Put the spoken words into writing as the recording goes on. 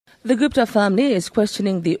The Gupta family is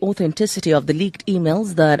questioning the authenticity of the leaked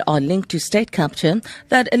emails that are linked to state capture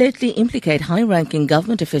that allegedly implicate high-ranking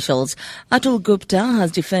government officials. Atul Gupta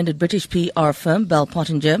has defended British PR firm Bell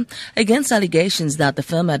Pottinger against allegations that the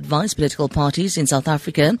firm advised political parties in South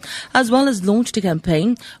Africa, as well as launched a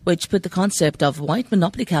campaign which put the concept of white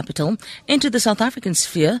monopoly capital into the South African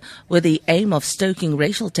sphere with the aim of stoking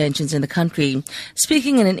racial tensions in the country.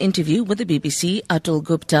 Speaking in an interview with the BBC, Atul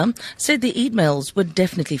Gupta said the emails were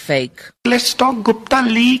definitely fake. Let's talk Gupta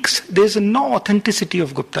leaks. There's no authenticity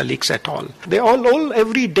of Gupta leaks at all. They all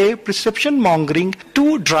everyday perception mongering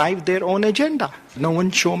to drive their own agenda. No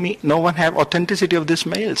one show me, no one have authenticity of these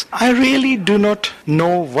mails. I really do not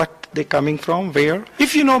know what they're coming from, where.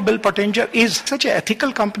 If you know Bell Pottinger is such an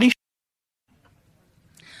ethical company.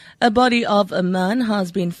 A body of a man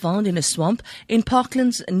has been found in a swamp in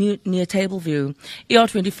Parklands near Tableview.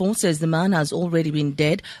 ER24 says the man has already been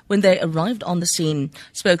dead when they arrived on the scene.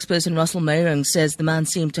 Spokesperson Russell Mayring says the man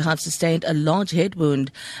seemed to have sustained a large head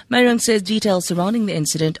wound. Mayring says details surrounding the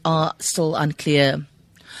incident are still unclear.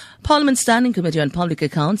 Parliament's Standing Committee on Public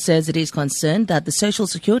Accounts says it is concerned that the Social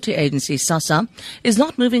Security Agency, SASSA, is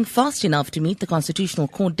not moving fast enough to meet the Constitutional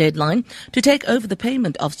Court deadline to take over the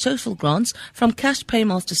payment of social grants from Cash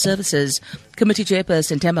Paymaster Services. Committee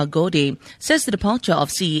Chairperson Themba Godi says the departure of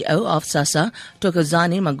CEO of SASSA,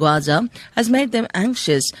 Thokozani Magwaza, has made them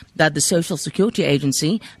anxious that the Social Security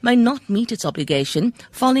Agency may not meet its obligation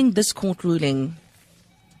following this court ruling.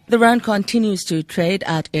 The rand continues to trade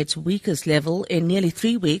at its weakest level in nearly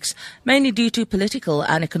 3 weeks, mainly due to political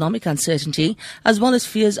and economic uncertainty, as well as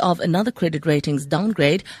fears of another credit ratings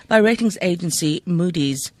downgrade by ratings agency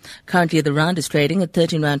Moody's. Currently, the rand is trading at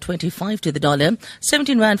 13 rand 25 to the dollar,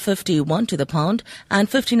 17 rand 51 to the pound, and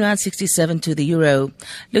 15 rand 67 to the euro.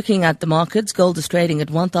 Looking at the markets, gold is trading at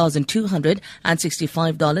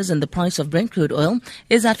 $1,265, and the price of Brent crude oil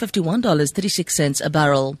is at $51.36 a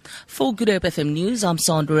barrel. For Good Hope FM News, I'm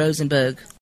Sandra Rosenberg.